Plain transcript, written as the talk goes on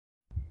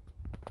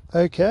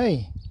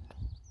Okay.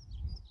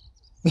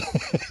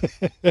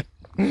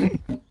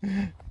 Get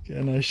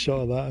a nice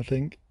shot of that, I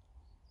think.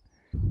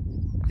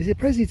 Is it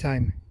Prezi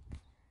time?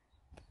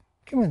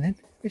 Come on then.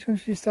 Which one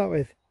should you start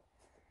with?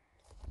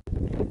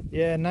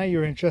 Yeah, now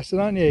you're interested,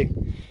 aren't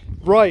you?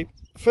 Right.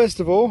 First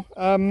of all,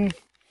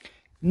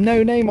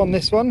 no name on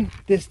this one.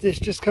 This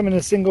just come in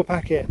a single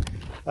packet.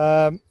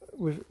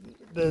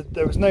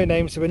 There was no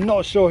name, so we're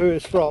not sure who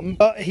it's from.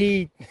 But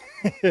he,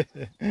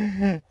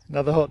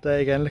 another hot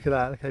day again. Look at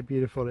that. Look how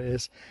beautiful it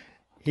is.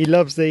 He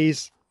loves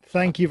these.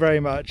 Thank you very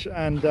much.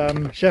 And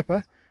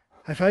Sherpa,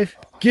 high five.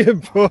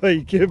 Good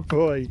boy. Good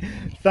boy.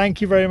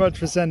 Thank you very much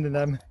for sending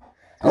them.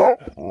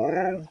 Good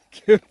boy.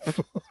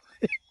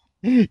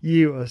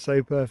 You are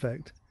so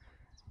perfect.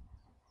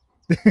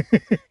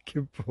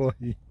 Good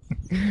boy.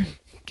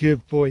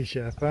 Good boy,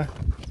 Sherpa.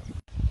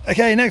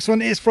 Okay, next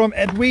one is from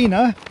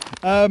Edwina.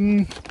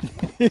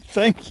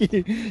 Thank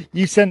you.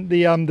 You sent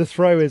the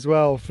throw as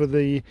well for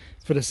the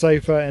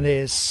sofa, and it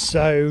is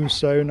so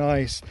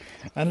nice.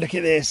 And look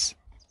at this,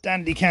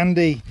 dandy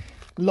candy.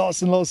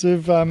 Lots and lots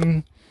of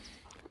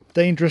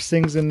dangerous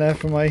things in there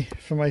for my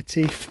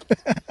teeth.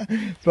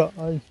 But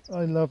I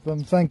love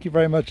them. Thank you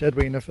very much,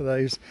 Edwina, for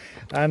those.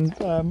 And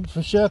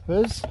for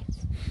Sherpas,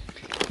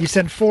 you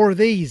sent 4 of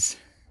these.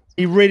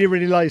 He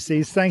really likes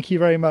these. Thank you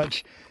very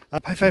much.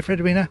 High five for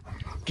Edwina.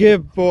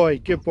 Good boy,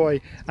 good boy.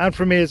 And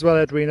from me as well,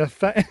 Edwina.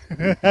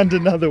 And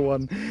another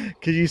one,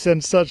 because you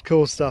send such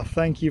cool stuff.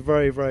 Thank you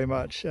very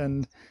much.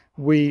 And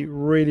we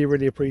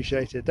really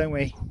appreciate it, don't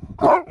we?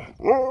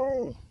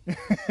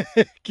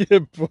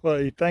 Good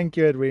boy. Thank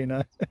you,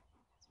 Edwina.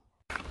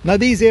 Now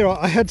these here,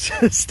 I had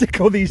to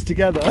stick all these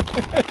together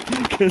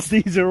because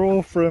these are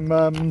all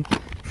from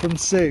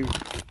Sue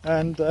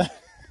and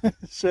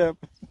Sherpa.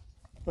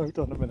 Hold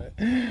on a minute.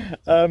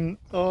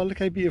 Oh, look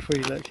how beautiful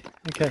you look.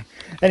 Okay.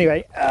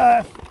 Anyway,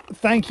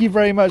 thank you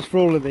very much for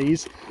all of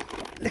these.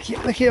 Look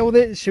at all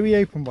this. Should we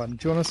open one?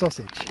 Do you want a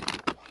sausage?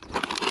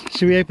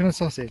 Should we open a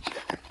sausage?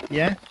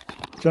 Yeah?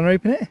 Do you want to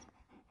open it?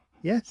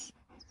 Yes?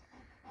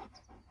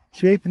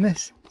 Should we open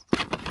this?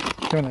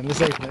 Come on then,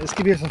 let's open it. Let's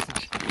give you a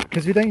sausage.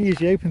 Because we don't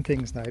usually open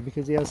things now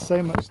because he has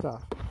so much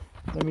stuff.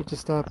 Let me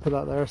just put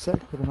that there a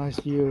sec with a nice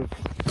view of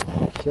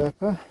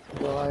Sherpa.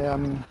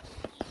 Well,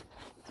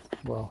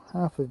 well,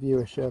 half a view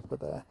of Sherpa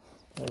there.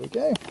 There we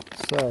go.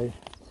 So,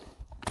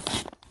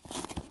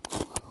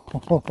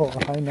 oh,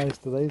 how nice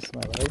do they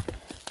smell, eh?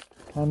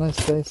 How nice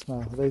do they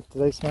smell? Do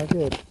they smell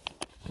good?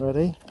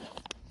 Ready?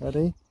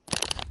 Ready?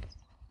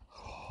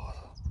 Oh,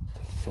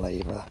 the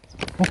flavour.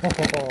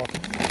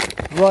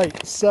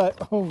 Right, so,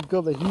 oh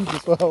god, they're huge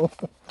as well.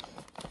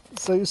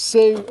 So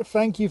Sue,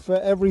 thank you for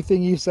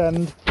everything you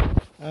send,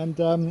 and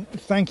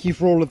thank you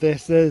for all of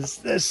this.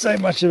 There's so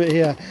much of it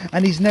here,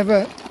 and he's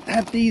never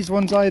had these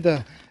ones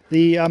either.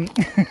 The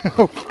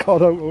oh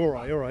god, oh, all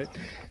right.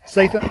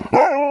 Say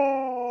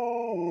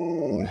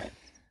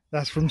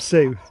that's from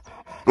Sue.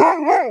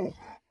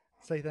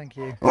 Say thank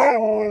you.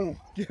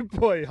 Good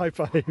boy. High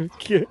five.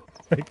 Good.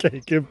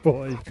 Okay, good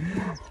boy.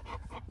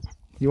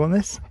 You want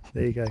this?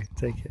 There you go.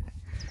 Take it.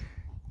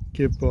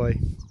 Good boy.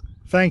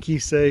 Thank you,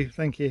 Sue.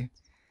 Thank you.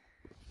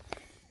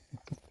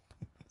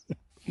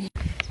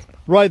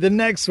 Right, the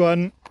next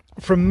one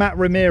from Matt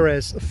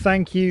Ramirez.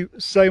 Thank you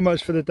so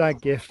much for the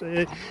dad gift.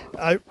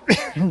 I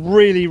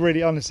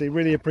really honestly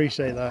really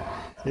appreciate that.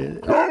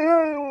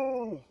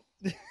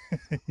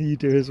 You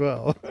do as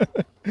well.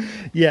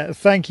 Yeah,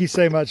 thank you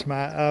so much,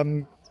 Matt.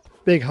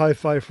 Big high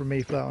five from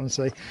me for that,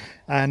 honestly.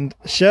 And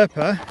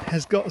Sherpa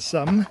has got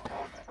some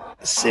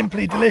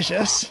Simply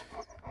Delicious,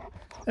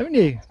 haven't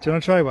you? Do you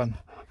want to try one?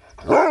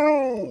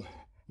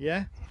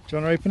 Yeah? Do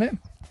you want to open it?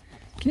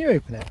 Can you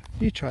open it?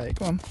 You try it,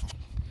 go on.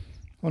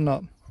 Or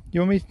not? You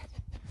want me?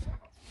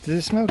 Does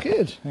it smell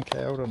good?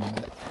 Okay, hold on a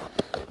minute.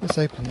 Let's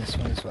open this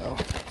one as well.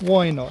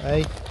 Why not,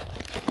 eh?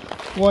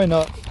 Why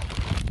not?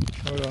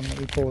 Hold on, let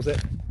me pause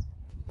it.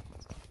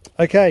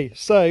 Okay,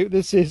 so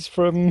this is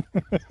from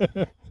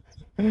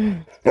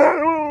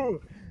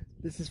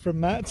this is from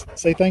Matt.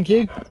 Say thank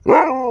you.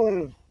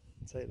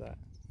 Say that.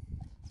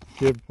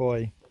 Good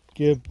boy.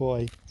 Good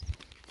boy.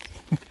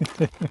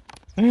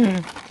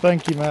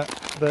 Thank you, Matt.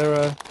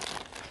 They're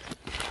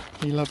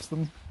he loves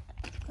them.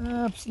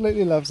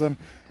 Absolutely loves them.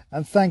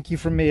 And thank you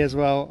from me as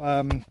well.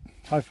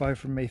 High five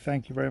from me.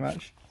 Thank you very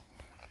much.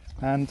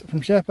 And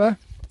from Sherpa,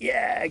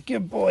 yeah,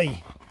 good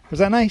boy. Was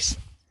that nice?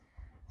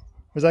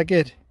 Was that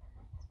good?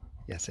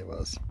 Yes, it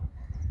was.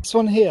 This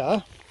one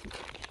here,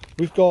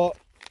 we've got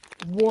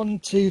 1,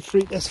 2,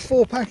 3. There's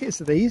 4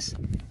 packets of these,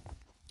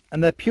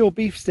 and they're pure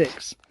beef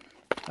sticks.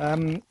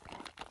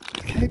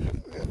 Okay,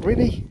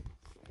 really?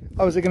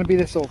 Oh, is it going to be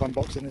this sort of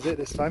unboxing? Is it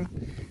this time?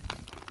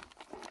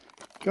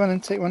 Go on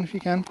and take one if you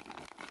can.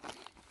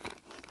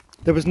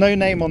 There was no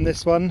name on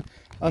this one,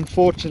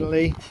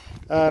 unfortunately,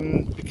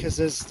 because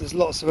there's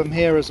lots of them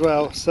here as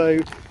well. So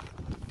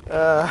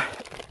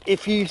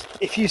if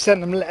you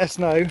sent them, let us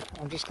know.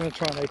 I'm just going to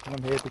try and open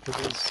them here because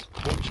it's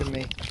watching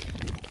me.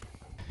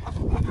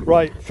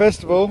 Right,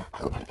 first of all,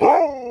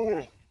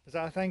 there's Was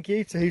that a thank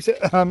you to who's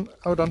it?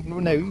 Hold on,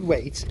 no,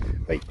 wait,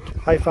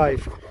 high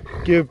five.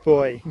 Good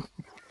boy.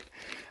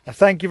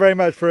 Thank you very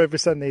much for ever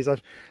sending these.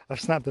 I've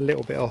snapped a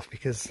little bit off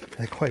because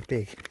they're quite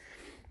big,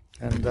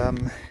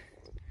 and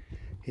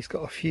he's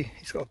got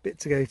a bit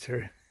to go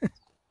through.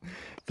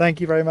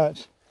 Thank you very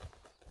much.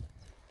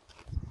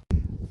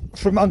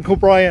 From Uncle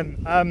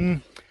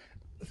Brian,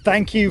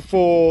 thank you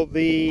for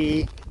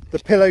the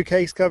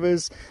pillowcase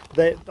covers.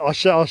 I'll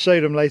show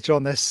them later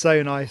on. They're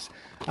so nice.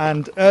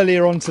 And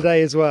earlier on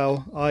today as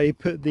well, I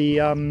put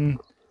the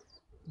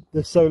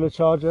solar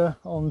charger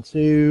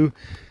onto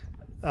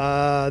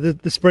the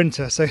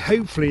Sprinter, so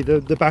hopefully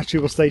the battery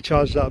will stay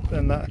charged up,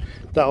 and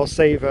that'll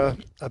save a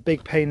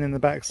big pain in the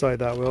backside.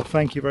 That will.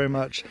 Thank you very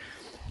much.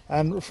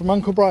 And from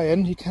Uncle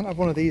Brian, you can't have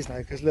one of these now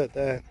because look,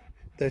 they're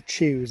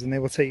chews and they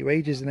will take you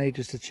ages and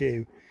ages to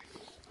chew.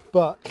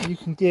 But you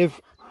can give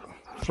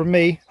from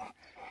me,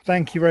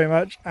 thank you very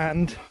much,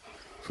 and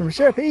from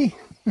Sherpa.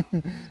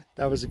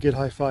 That was a good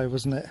high five,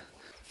 wasn't it?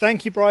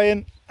 Thank you,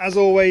 Brian. As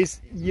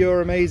always,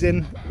 you're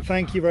amazing.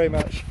 Thank you very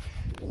much,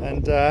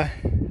 and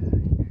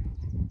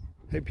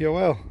hope you're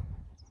well.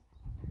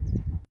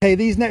 Okay,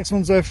 these next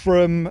ones are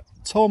from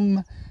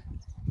Tom,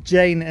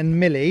 Jane and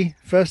Millie.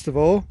 First of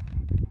all,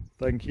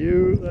 thank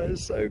you. That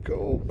is so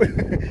cool.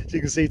 As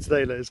you can see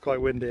today, look, it's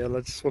quite windy, and I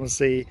just want to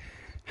see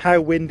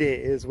how windy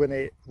it is when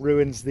it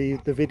ruins the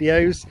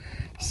videos.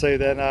 So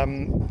then,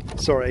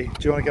 sorry,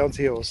 do you want to go on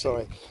to yours?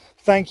 Sorry.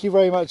 Thank you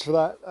very much for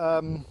that.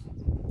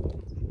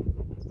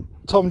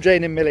 Tom,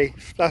 Jane and Millie,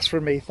 that's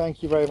from me.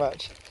 Thank you very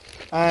much.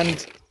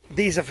 And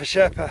these are for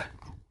Sherpa.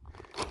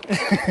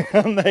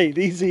 Aren't they?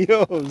 These are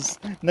yours.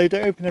 No,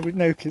 don't open every,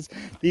 no, because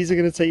these are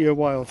going to take you a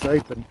while to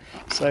open.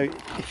 So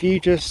if you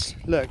just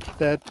look,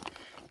 they're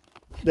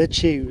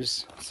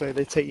chews, so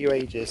they take you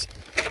ages.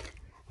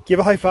 Give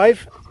a high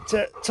five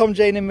to Tom,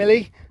 Jane and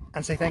Millie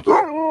and say thank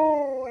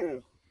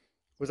you.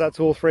 Was that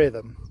to all three of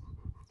them?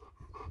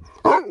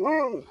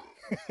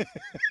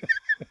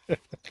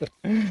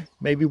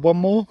 Maybe one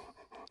more.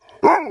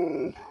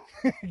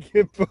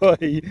 Good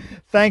boy.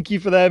 Thank you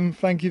for them.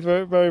 Thank you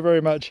very, very,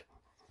 very much.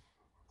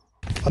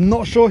 I'm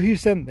not sure who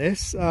sent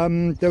this.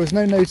 There was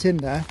no note in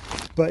there,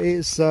 but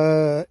it's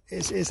a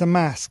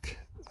mask.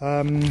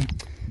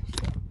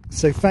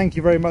 So thank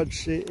you very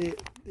much. It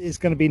is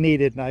going to be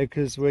needed now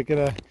because we're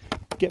going to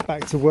get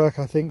back to work,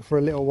 I think, for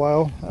a little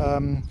while.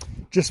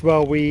 Just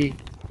while we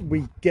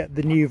get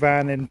the new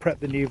van and prep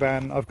the new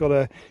van, I've got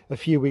a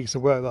few weeks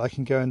of work that I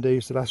can go and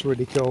do, so that's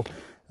really cool.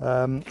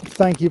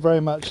 Thank you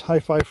very much. High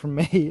five from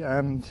me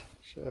and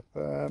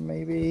Sherpa,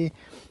 maybe.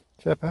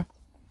 Sherpa,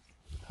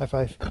 high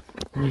five.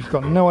 You've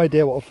got no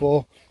idea what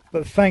for,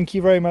 but thank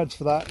you very much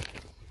for that.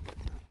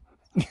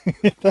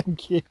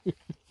 Thank you.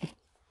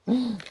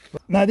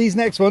 Now these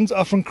next ones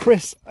are from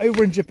Chris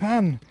over in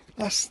Japan.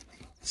 That's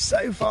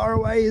so far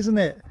away, isn't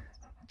it?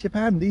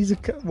 Japan. These are,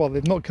 well,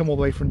 they've not come all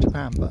the way from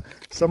Japan, but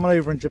someone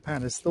over in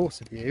Japan has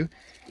thought of you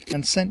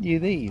and sent you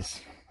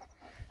these.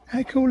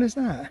 How cool is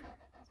that?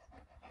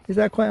 Is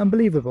that quite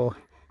unbelievable?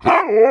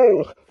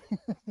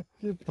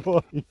 Good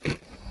boy.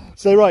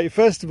 So right,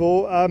 first of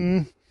all,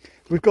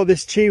 we've got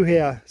this chew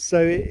here. So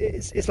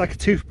it's like a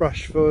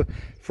toothbrush for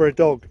a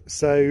dog.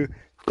 So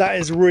that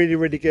is really,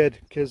 really good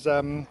because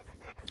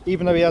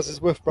even though he has his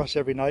woof brush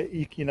every night,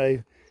 you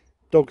know,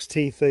 dogs'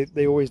 teeth,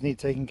 they always need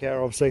taken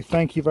care of. So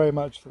thank you very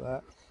much for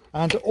that.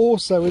 And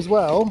also as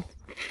well,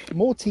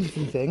 more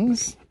teethy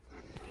things.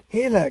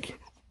 Here, look,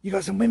 you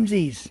got some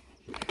whimsies.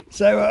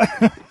 So,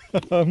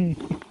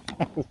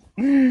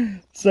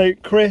 so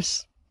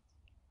Chris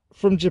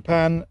from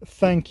Japan,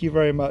 thank you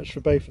very much for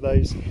both of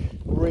those.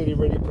 Really,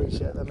 really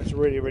appreciate them. It's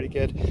really, really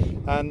good.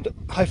 And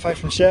high five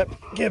from Sherp.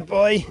 Good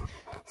boy.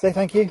 Say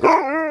thank you.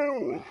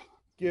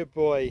 Good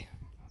boy.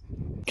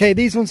 Okay,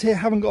 these ones here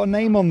haven't got a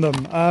name on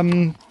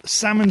them.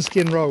 Salmon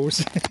skin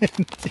rolls.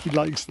 He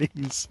likes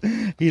these.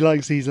 He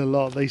likes these a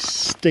lot. They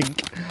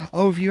stink.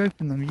 Oh, have you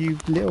opened them? You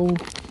little...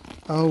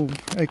 Oh,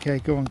 okay,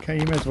 go on.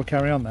 You may as well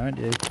carry on there,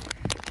 haven't you?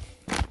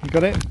 You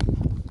got it?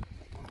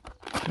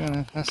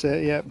 Yeah, that's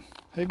it, yep.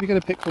 Hope you're going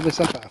to pick all this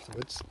up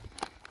afterwards.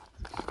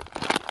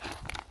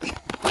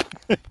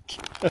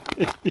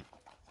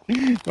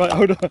 Right,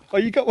 hold on. Oh,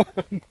 you got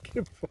one.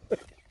 Good boy.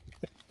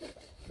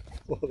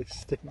 Oh, they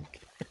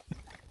stink.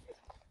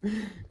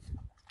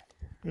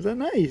 Was that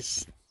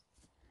nice?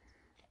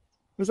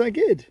 Was that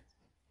good?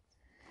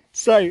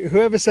 So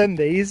whoever sent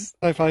these,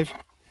 high five,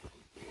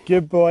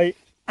 good boy,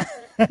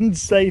 and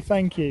say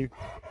thank you.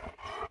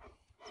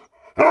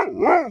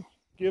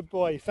 Good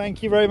boy,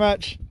 thank you very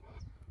much.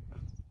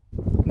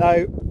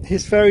 Now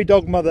his fairy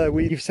dog mother,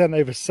 we've sent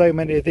over so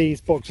many of these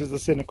boxes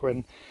of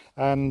Cinequin,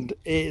 and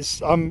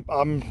it's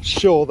I'm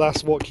sure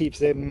that's what keeps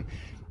him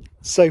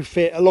so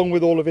fit, along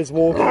with all of his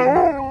walking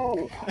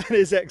and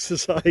his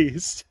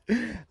exercise.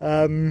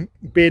 Being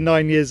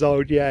 9 years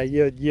old, yeah,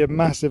 you're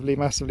massively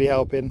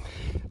helping.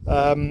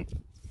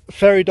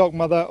 Fairy dog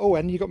mother. Oh,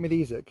 and you got me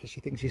these because she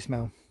thinks you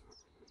smell.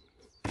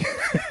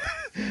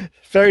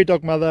 Fairy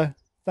dog mother,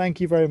 thank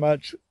you very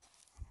much,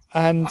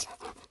 and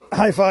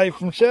high five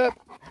from Sherp.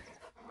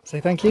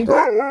 Say thank you.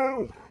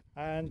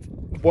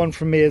 and one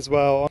from me as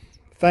well.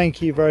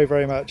 Thank you very,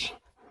 very much.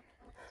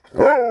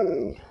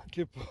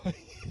 Good boy.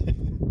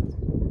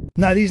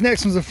 Now these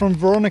next ones are from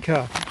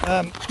Veronica.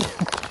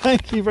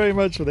 Thank you very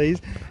much for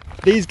these.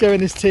 These go in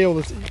this tea all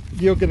the time.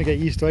 You're going to get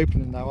used to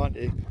opening now, aren't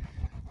you?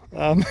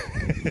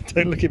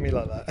 Don't look at me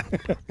like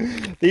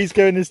that. These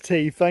go in his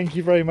tea. Thank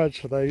you very much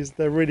for those.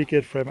 They're really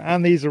good for him,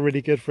 and these are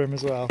really good for him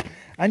as well.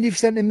 And you've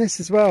sent him this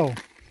as well,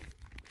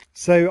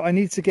 so I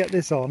need to get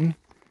this on.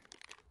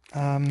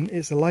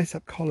 It's a light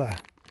up collar,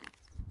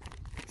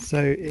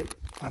 so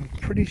I'm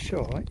pretty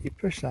sure you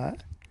push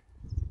that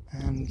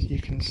and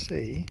you can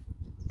see.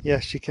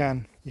 Yes, you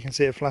can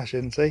see it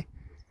flashing. See?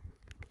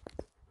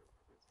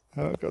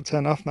 Oh, I've got to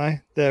turn off now.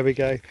 There we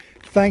go.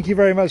 Thank you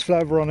very much for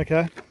that,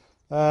 Veronica.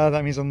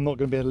 That means I'm not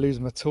going to be able to lose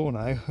them at all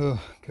now.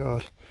 Oh,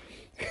 God.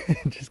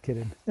 Just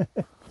kidding.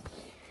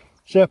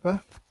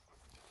 Sherpa,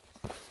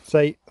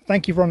 say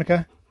thank you,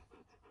 Veronica.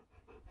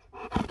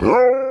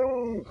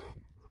 That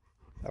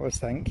was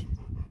thank.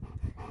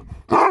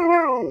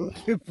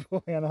 Good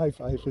boy, and a high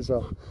five as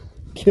well.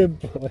 Good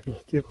boy,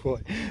 good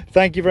boy.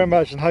 Thank you very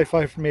much, and high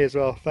five from me as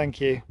well.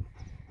 Thank you.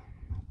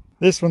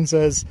 This one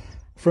says,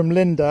 from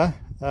Linda,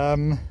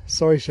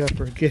 sorry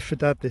Sherpa, a gift for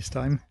Dad this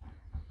time.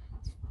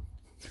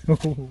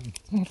 Oh,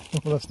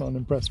 that's not an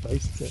impressed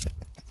face, is it?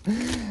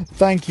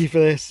 Thank you for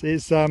this.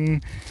 It's you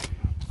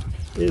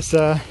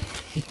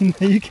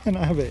can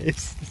have it.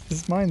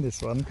 It's mine,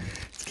 this one.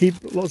 To keep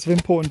lots of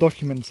important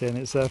documents in.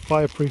 It's a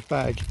fireproof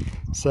bag.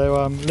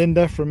 So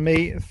Linda, from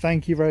me,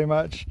 thank you very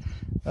much.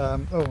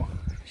 Oh,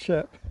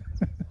 Sherp.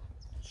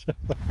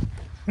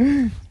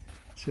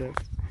 Sherp.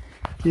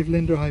 Give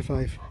Linda a high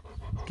five.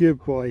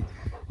 Good boy.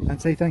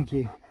 And say thank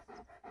you.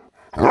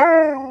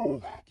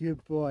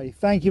 Good boy.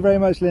 Thank you very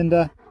much,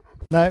 Linda.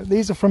 Now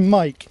these are from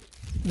Mike.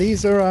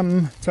 These are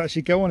to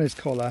actually go on his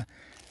collar,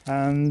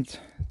 and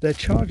they're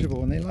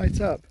chargeable and they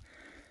light up,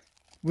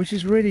 which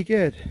is really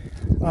good.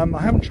 I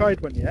haven't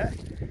tried one yet,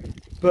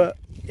 but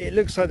it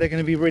looks like they're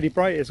going to be really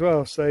bright as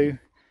well. So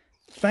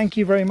thank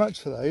you very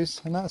much for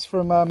those. And that's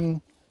from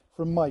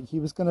Mike. He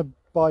was going to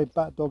buy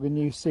Bat Dog a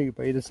new suit,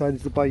 but he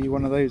decided to buy you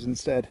one of those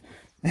instead.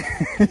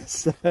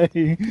 So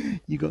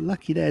you got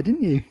lucky there,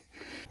 didn't you?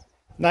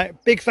 Now,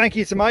 big thank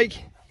you to Mike.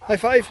 High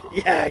five.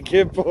 Yeah,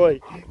 good boy.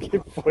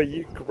 Good boy.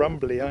 You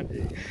grumbly, aren't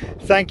you?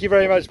 Thank you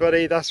very much,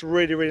 buddy. That's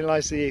really, really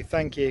nice of you.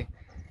 Thank you.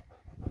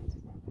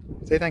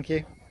 Say thank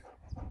you.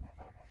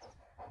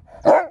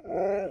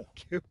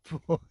 Good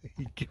boy.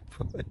 Good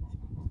boy.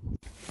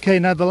 Okay,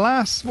 now the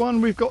last one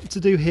we've got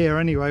to do here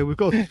anyway.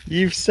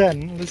 You've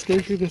sent, let's go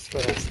through this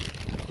first.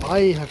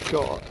 I have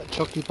got a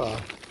chocolate bar.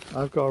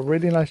 I've got a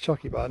really nice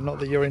chocolate bar. Not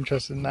that you're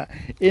interested in that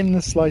in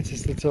the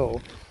slightest at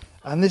all.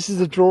 And this is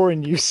a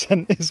drawing you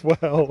sent as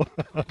well.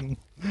 I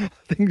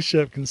think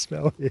Sherp can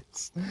smell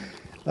this.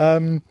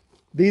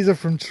 These are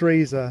from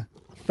Teresa.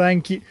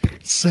 Thank you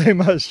so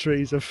much,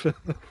 Teresa, for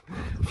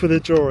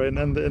the drawing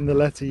and the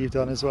letter you've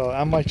done as well,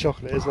 and my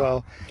chocolate as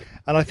well.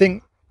 And I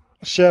think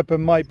Sherpa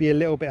might be a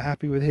little bit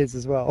happy with his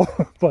as well,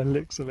 by the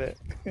looks of it.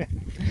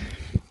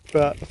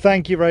 But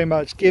thank you very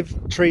much. Give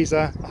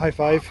Teresa a high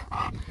five.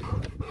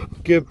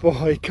 Good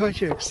boy.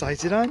 God, you're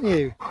excited, aren't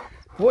you?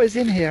 What is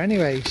in here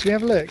anyway? Should we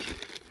have a look?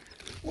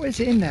 What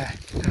is it in there?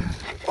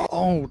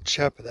 Oh,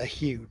 Sherpa, they're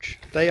huge.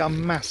 They are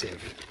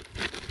massive.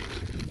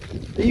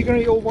 Are you going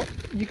to eat all one?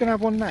 You can have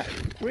one now?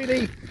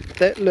 Really?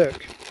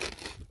 Look,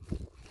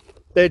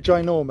 they're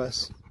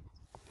ginormous.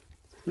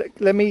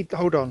 Let me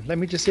hold on. Let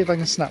me just see if I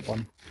can snap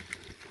one.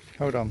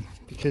 Hold on,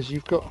 because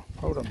you've got.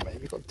 Hold on, mate.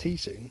 You've got tea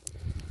soon.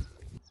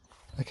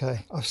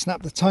 Okay, I've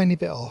snapped a tiny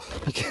bit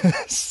off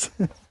because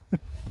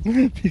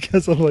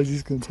because otherwise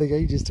he's going to take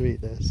ages to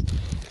eat this.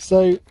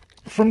 So,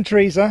 from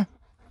Teresa.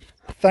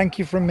 Thank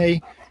you from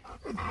me,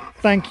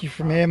 thank you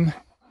from him,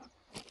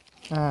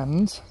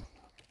 and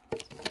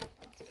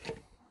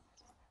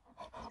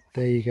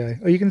there you go.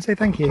 Oh, you can say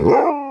thank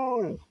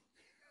you.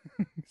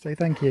 Say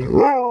thank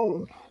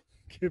you.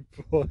 Good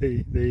boy.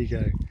 There you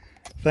go.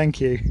 Thank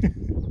you.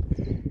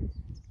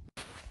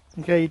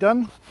 Okay, you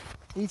done?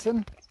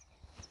 Eaten?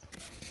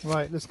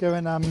 Right, let's go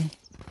and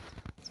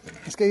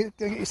let's go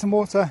get you some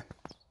water.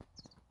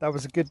 That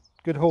was a good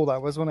haul,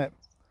 that was, wasn't it?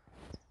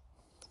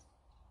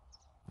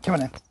 Come on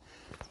then.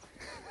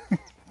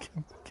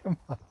 Come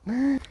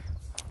on.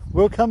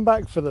 We'll come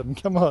back for them.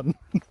 Come on.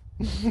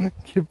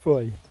 Good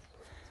boy.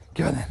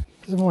 Go on then.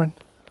 There's more in.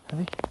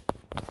 Ready?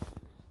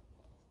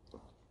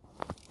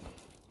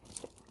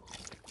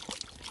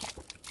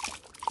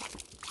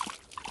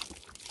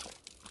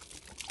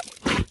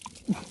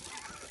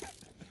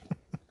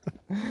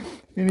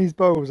 In these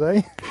bowls,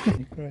 eh?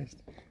 Christ.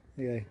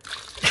 Okay.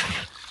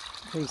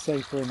 Pretty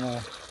safer in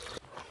there.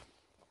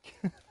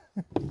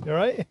 You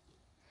alright?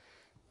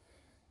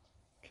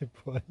 Good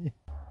boy.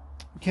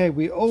 Okay,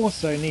 we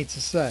also need to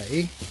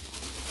say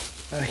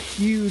a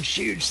huge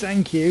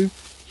thank you,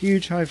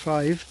 huge high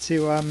five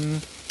to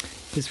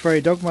his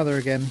furry dog mother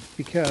again,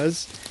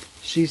 because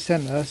she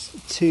sent us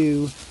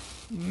 4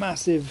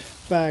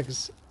 massive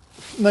bags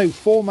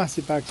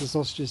of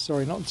sausages,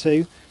 sorry, not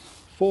 2,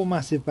 4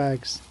 massive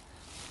bags,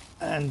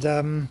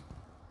 And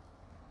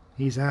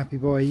he's a happy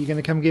boy. You going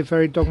to come give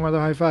fairy dog mother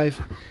a high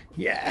five?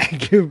 Yeah,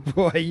 good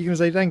boy. You going to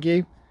say thank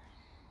you?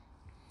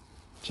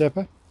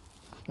 Sherpa,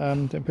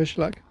 don't push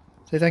your luck.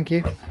 Say thank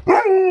you.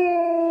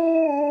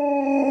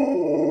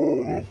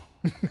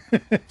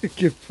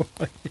 Good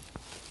boy.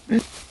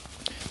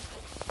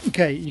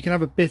 Okay, you can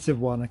have a bit of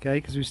one, okay?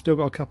 Because we've still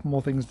got a couple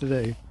more things to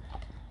do.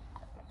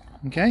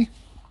 Okay?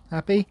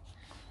 Happy?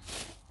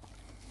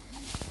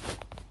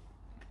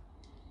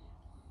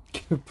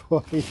 Good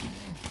boy.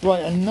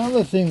 Right,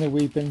 another thing that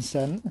we've been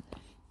sent,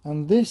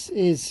 and this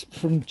is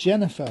from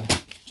Jennifer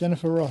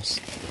Ross.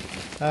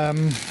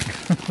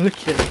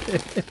 Look at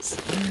this.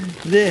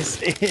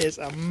 This is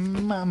a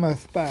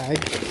mammoth bag.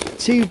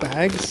 2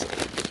 bags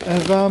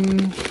of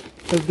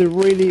the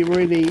really,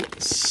 really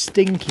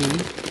stinky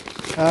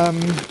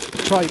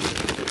tripe.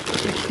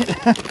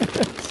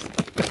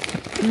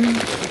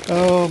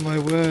 Oh my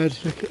word.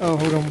 Oh,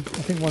 hold on. I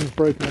think one's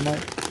broken. I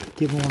might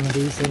give him one of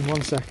these in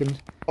 1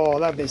 second. Oh,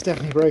 that bit's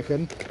definitely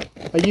broken.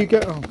 Are you go?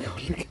 Oh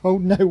god! Look. Oh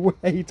no!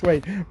 Wait.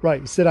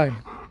 Right, sit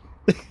down.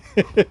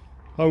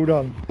 Hold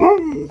on.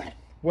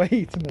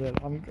 Wait a minute.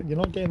 You're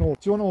not getting all.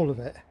 Do you want all of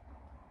it?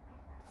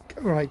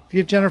 Right.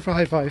 Give Jennifer a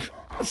high five.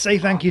 Say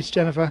thank you to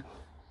Jennifer.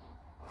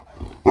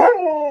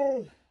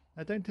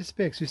 Now don't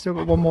disappear because we've still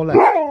got one more left.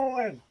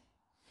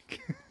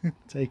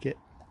 Take it.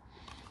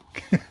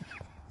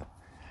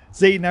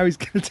 See, now he's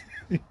going to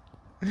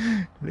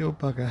little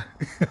bugger.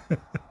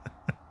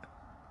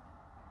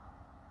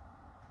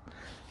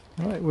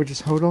 Right, we'll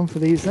just hold on for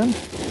these then.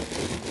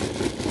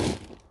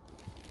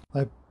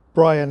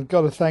 Brian,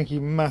 got to thank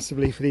you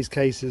massively for these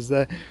cases.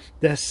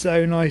 They're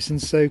so nice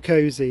and so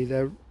cozy.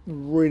 They're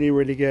really,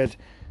 really good.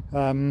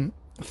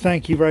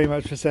 Thank you very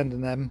much for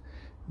sending them.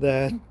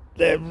 They're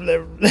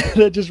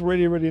just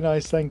really, really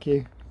nice. Thank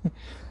you.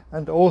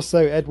 And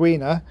also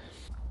Edwina,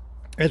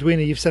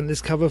 you've sent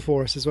this cover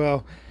for us as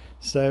well.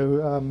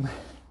 So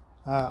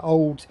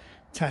old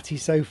tatty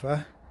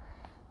sofa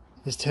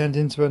has turned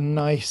into a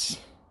nice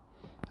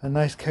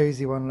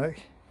cozy one. Look.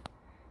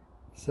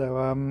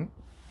 So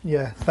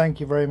yeah,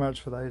 thank you very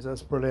much for those.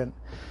 That's brilliant.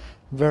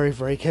 Very,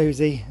 very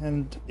cozy,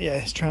 and yeah,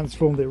 it's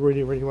transformed it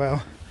really, really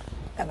well,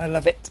 and I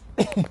love it.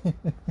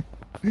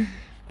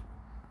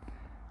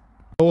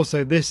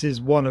 Also, this is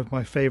one of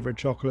my favorite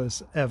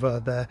chocolates ever.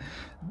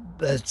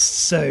 They're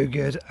so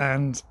good,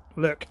 and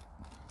look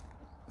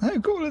how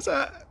cool is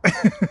that.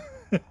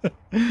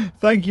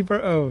 Thank you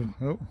for oh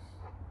you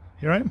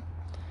right,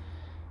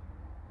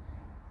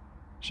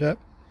 Sherp?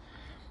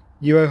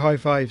 You owe high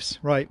fives.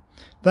 Right,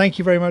 thank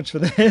you very much for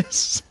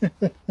this.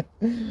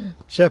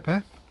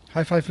 Sherpa,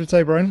 high five for the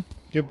toe, Brian.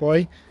 Good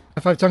boy.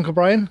 High five to Uncle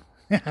Brian.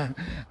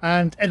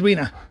 And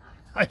Edwina,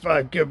 high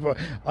five. Good boy.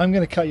 I'm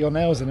going to cut your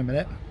nails in a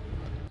minute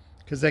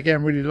because they're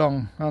getting really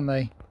long, aren't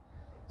they?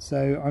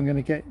 So I'm going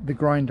to get the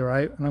grinder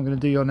out and I'm going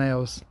to do your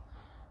nails.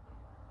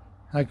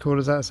 How cool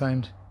does that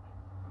sound?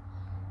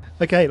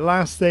 Okay,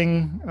 last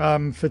thing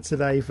for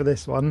today for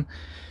this one.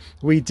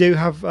 We do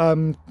have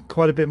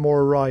quite a bit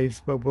more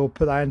arrived, but we'll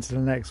put that into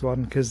the next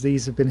one because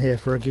these have been here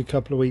for a good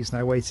couple of weeks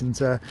now, waiting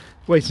to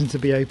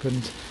be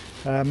opened.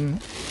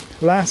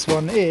 Last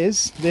one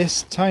is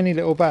this tiny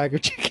little bag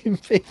of chicken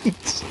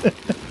feet.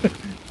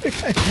 Look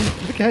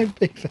how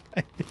big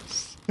that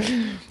is.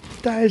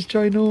 That is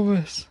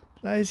ginormous.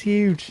 That is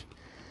huge.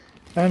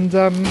 And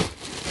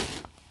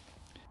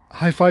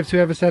high five to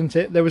whoever sent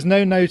it. There was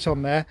no note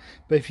on there,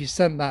 but if you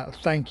sent that,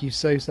 thank you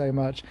so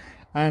much.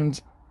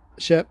 And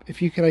Sherp,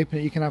 if you can open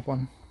it, you can have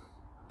one.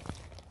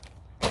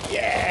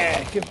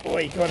 Yeah, good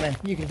boy. Go on then,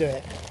 you can do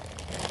it.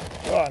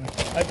 Go on,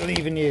 I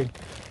believe in you.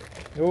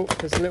 Oh,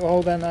 there's a little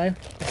hole there now.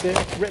 That's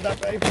it. Rip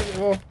that open a bit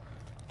more.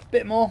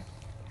 Bit more.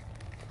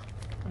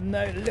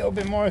 No, a little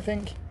bit more, I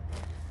think.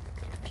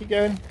 Keep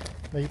going.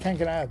 No, you can't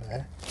get out of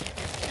there.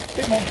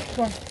 Bit more.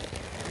 Come on.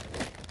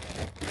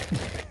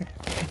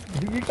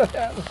 You got it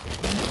out of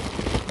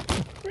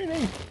there.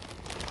 Really?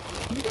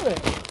 You got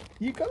it.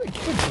 You got it.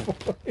 Good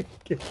boy.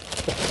 Good boy.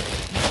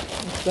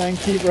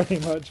 Thank you very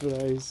much for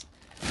those.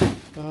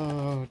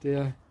 Oh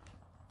dear.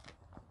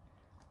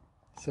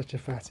 Such a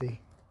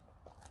fatty.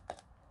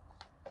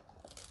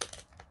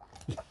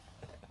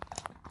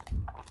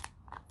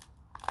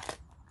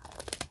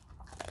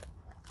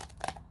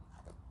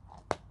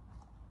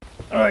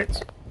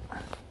 Alright.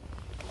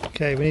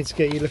 Okay, we need to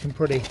get you looking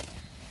pretty,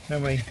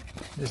 don't we?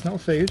 It's not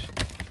food.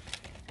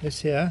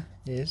 This here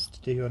is to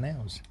do your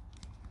nails.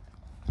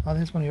 Oh,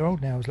 there's one of your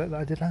old nails like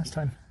that I did last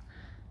time.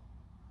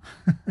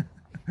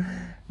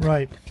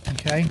 Right,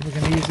 okay, we're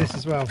going to use this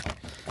as well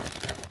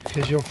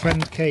because your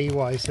friend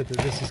KEY said that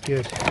this is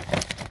good.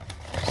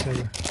 So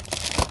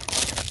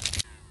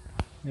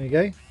there you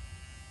go.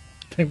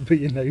 Don't put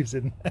your nose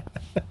in there.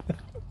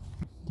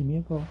 Give me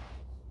a call.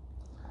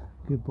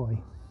 Good boy.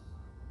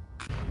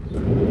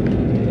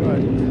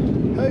 Right,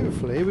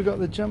 hopefully we got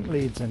the jump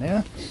leads in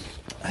here.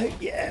 Oh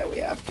yeah, we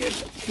have. Good.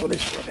 All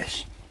this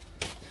rubbish.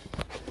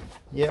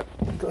 Yep,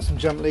 got some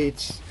jump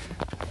leads.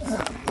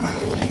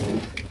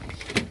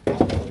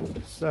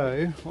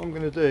 So what I'm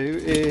going to do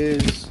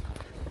is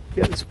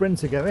get the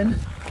sprinter going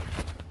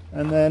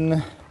And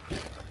then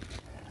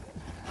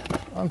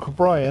Uncle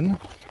Brian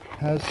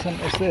has sent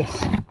us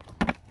this.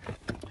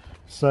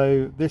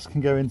 So this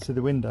can go into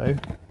the window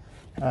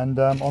and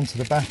onto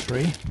the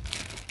battery,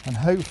 and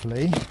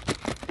hopefully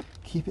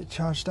keep it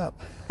charged up.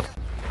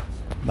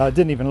 Now, I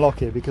didn't even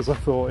lock it because I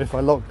thought if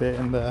I locked it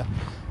and the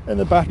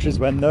batteries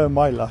went, knowing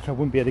my luck, I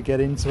wouldn't be able to get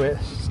into it.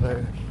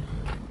 So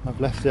I've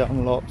left it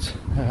unlocked.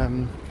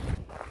 God,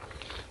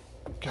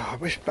 I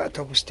wish Bat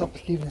Dog would stop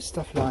leaving his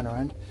stuff lying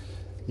around.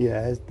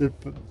 Yeah,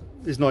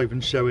 it's not even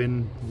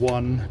showing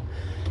one.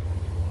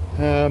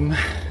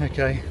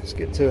 Okay, let's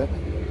get to it.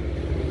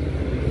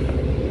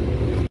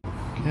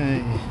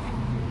 Okay.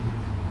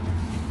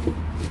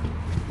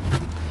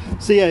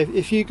 So yeah,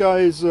 if you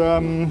guys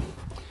wondering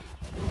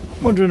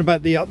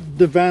about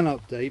the van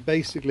update,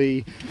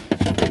 basically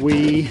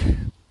we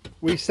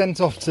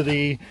sent off to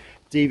the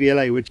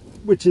DVLA,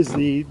 which is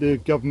the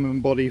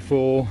government body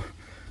for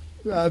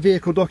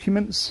vehicle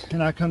documents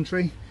in our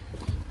country,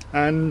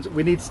 and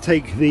we need to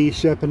take the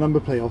Sherpa number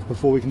plate off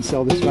before we can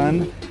sell this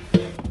van.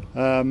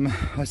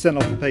 I sent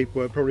off the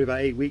paperwork probably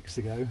about 8 weeks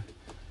ago,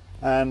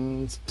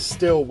 and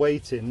still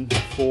waiting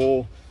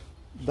for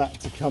that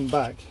to come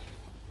back,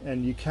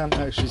 and you can't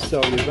actually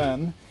sell your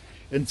van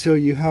until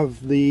you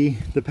have the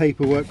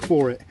paperwork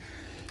for it.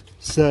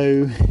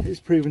 So it's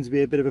proven to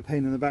be a bit of a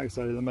pain in the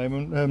backside at the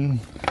moment.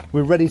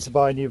 We're ready to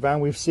buy a new van.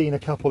 We've seen a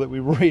couple that we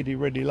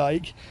really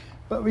like,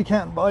 but we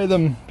can't buy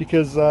them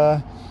because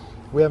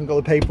we haven't got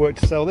the paperwork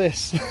to sell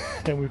this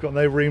and we've got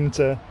no room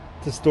to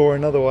store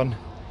another one.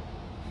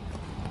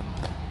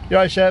 You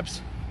alright,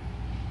 Sheps?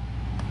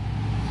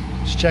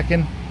 Just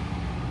checking.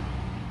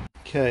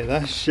 Okay,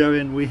 that's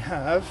showing we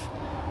have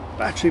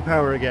battery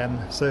power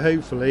again, so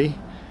hopefully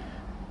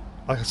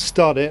I can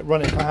start it,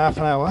 run it for half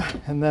an hour,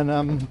 and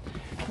then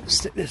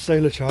stick this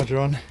solar charger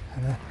on,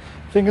 and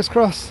fingers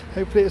crossed,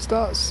 hopefully it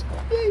starts.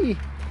 Yay!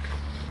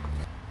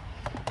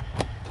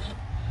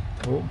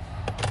 Oh.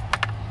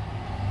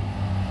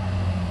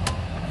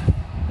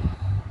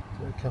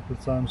 Do it a couple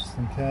of times just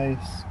in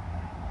case.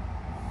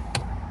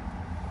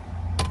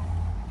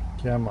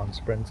 Come on,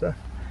 Sprinter,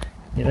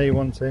 you know you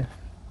want to.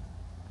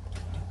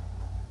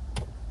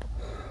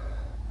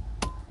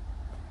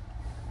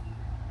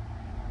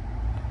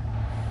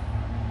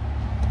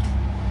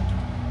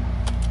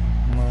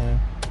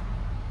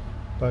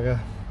 Bugger.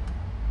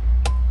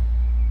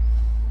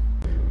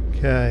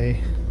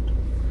 Okay,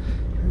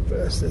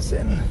 reverse this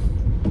in.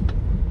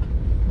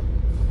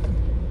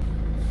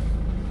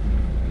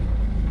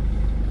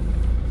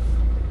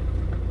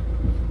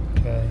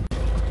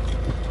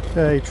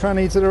 Okay,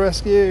 tranny to the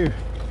rescue.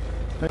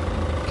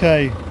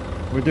 Okay,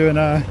 we're doing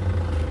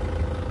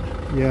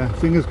yeah,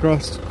 fingers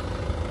crossed,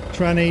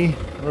 tranny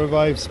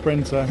revive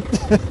Sprinter.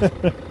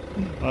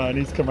 Oh, I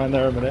need to come around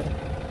there a minute.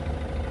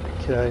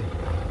 Okay.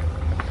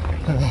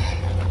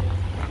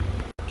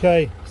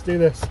 Okay, let's do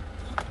this.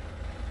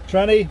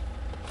 Tranny,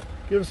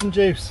 give us some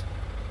juice.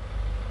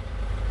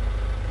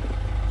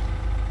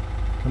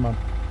 Come on.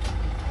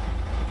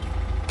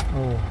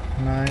 Oh,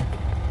 no.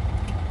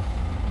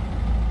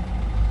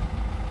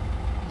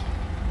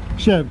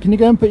 Shep, can you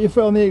go and put your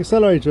foot on the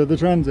accelerator of the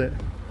Transit?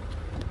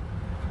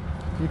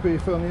 Can you put your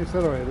foot on the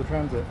accelerator of the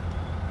Transit?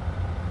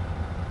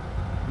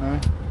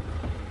 No?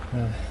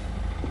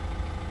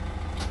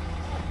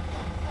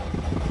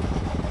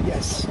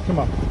 Yes, come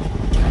on.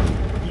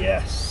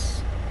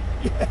 Yes.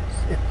 Yes,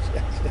 yes,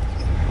 yes, yes.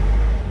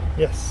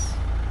 Yes.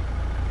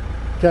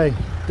 Okay,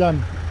 done.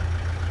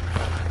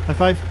 High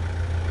five.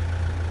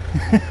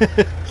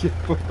 Good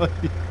boy.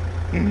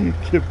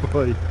 Good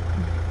boy.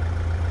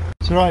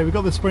 So right, we've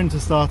got the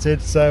Sprinter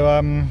started, so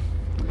I'm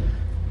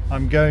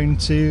going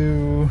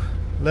to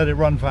let it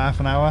run for half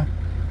an hour,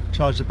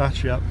 charge the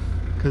battery up,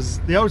 because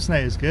the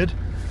alternator is good.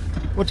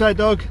 Watch out,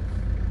 dog.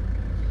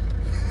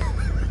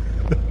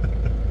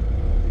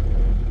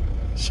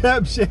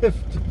 Sharp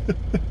shift.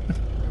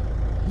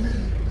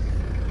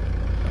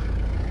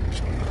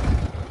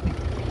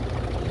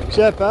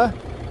 Sherpa,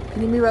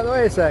 can you move out the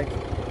way a sec?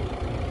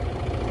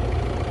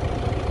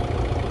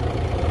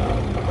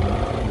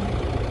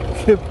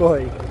 Good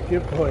boy,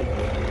 good boy.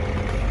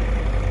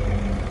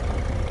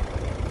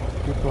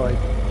 Good boy.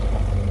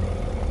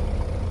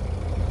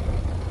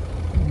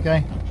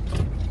 Okay.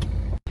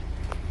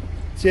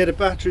 So yeah, the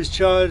battery's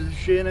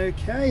charging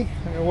okay.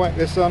 I'm going to whack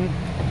this on,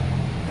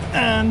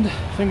 and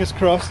fingers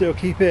crossed it'll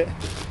keep the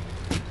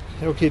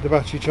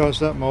battery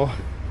charged up more,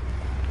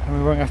 and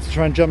we won't have to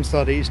try and jump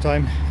start it each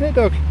time. Hey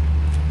dog,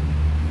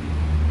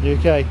 you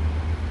okay?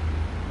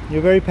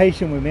 You're very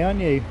patient with me,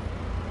 aren't you?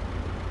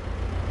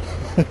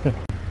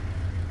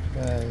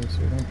 Okay, so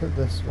we're going to put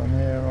this one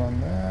here on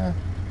there,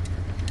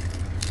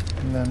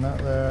 and then that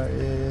there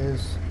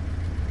is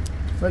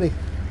ready.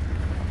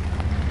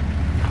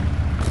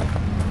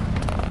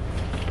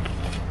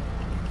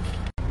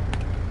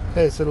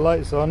 Okay, so the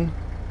light's on,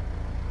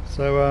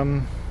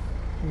 so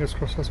fingers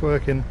crossed that's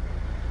working,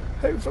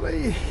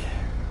 hopefully.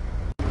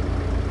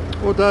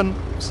 All done,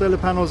 solar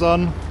panels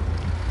on,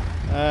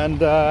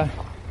 and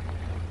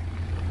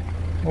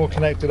all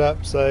connected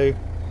up, so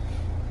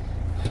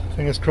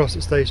Fingers crossed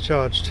it stays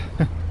charged.